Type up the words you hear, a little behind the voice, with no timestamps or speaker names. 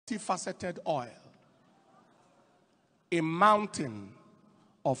multifaceted oil, a mountain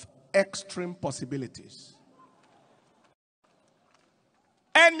of extreme possibilities.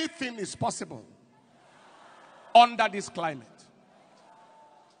 Anything is possible under this climate.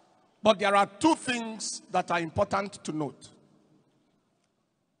 But there are two things that are important to note.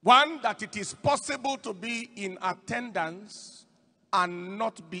 One, that it is possible to be in attendance and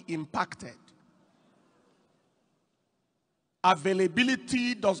not be impacted.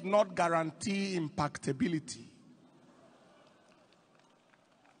 Availability does not guarantee impactability.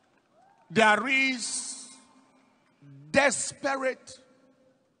 There is desperate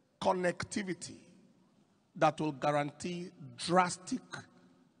connectivity that will guarantee drastic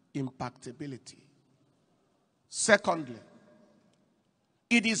impactability. Secondly,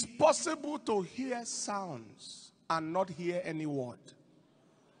 it is possible to hear sounds and not hear any word.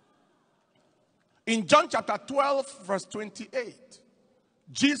 In John chapter 12, verse 28,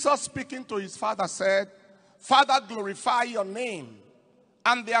 Jesus speaking to his Father said, "Father, glorify your name."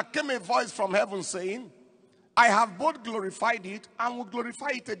 And there came a voice from heaven saying, "I have both glorified it and will glorify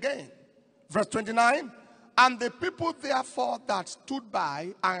it again." Verse 29, and the people therefore that stood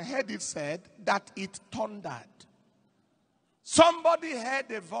by and heard it said that it thundered. Somebody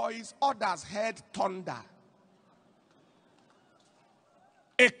heard a voice, others heard thunder.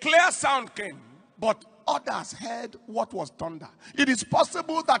 A clear sound came, but others heard what was thunder. It is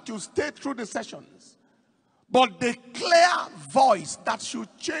possible that you stay through the sessions, but the clear voice that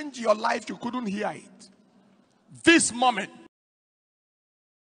should change your life, you couldn't hear it. This moment,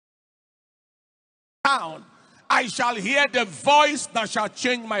 down, I shall hear the voice that shall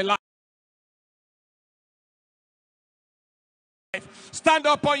change my life. Stand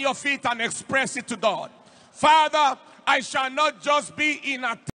up on your feet and express it to God. Father, I shall not just be in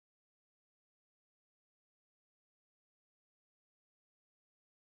a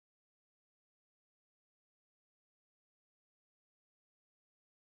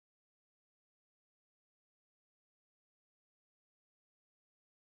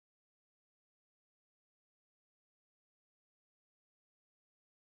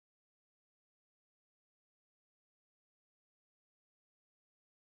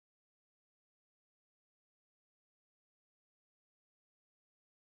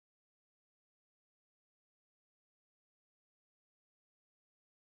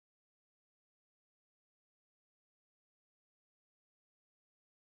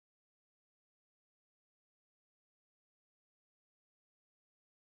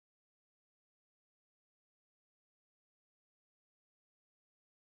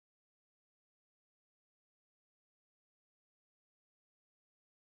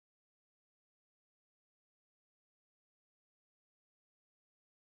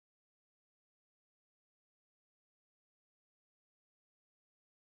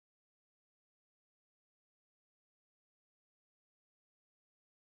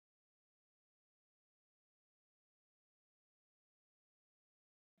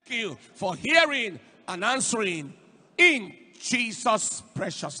you for hearing and answering in Jesus'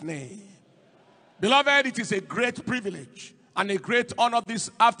 precious name. Beloved, it is a great privilege and a great honor this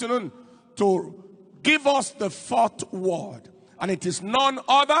afternoon to give us the fourth word. And it is none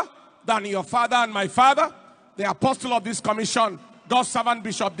other than your father and my father, the apostle of this commission, God's servant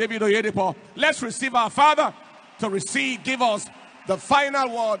Bishop David Oyedepo. Let's receive our father to give us the final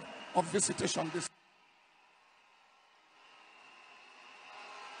word of visitation this.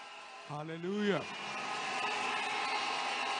 Hallelujah.